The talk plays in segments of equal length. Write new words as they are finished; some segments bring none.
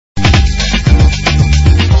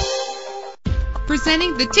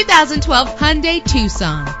Presenting the 2012 Hyundai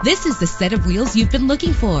Tucson. This is the set of wheels you've been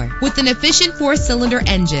looking for, with an efficient 4-cylinder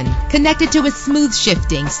engine connected to a smooth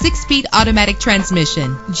shifting 6-speed automatic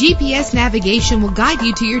transmission. GPS navigation will guide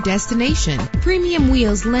you to your destination. Premium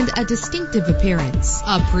wheels lend a distinctive appearance.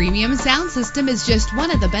 A premium sound system is just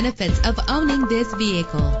one of the benefits of owning this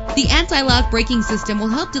vehicle. The anti-lock braking system will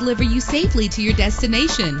help deliver you safely to your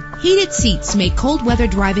destination. Heated seats make cold weather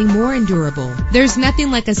driving more endurable. There's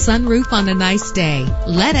nothing like a sunroof on a nice day.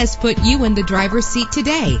 Let us put you in the driver's seat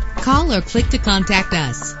today. Call or click to contact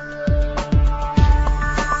us.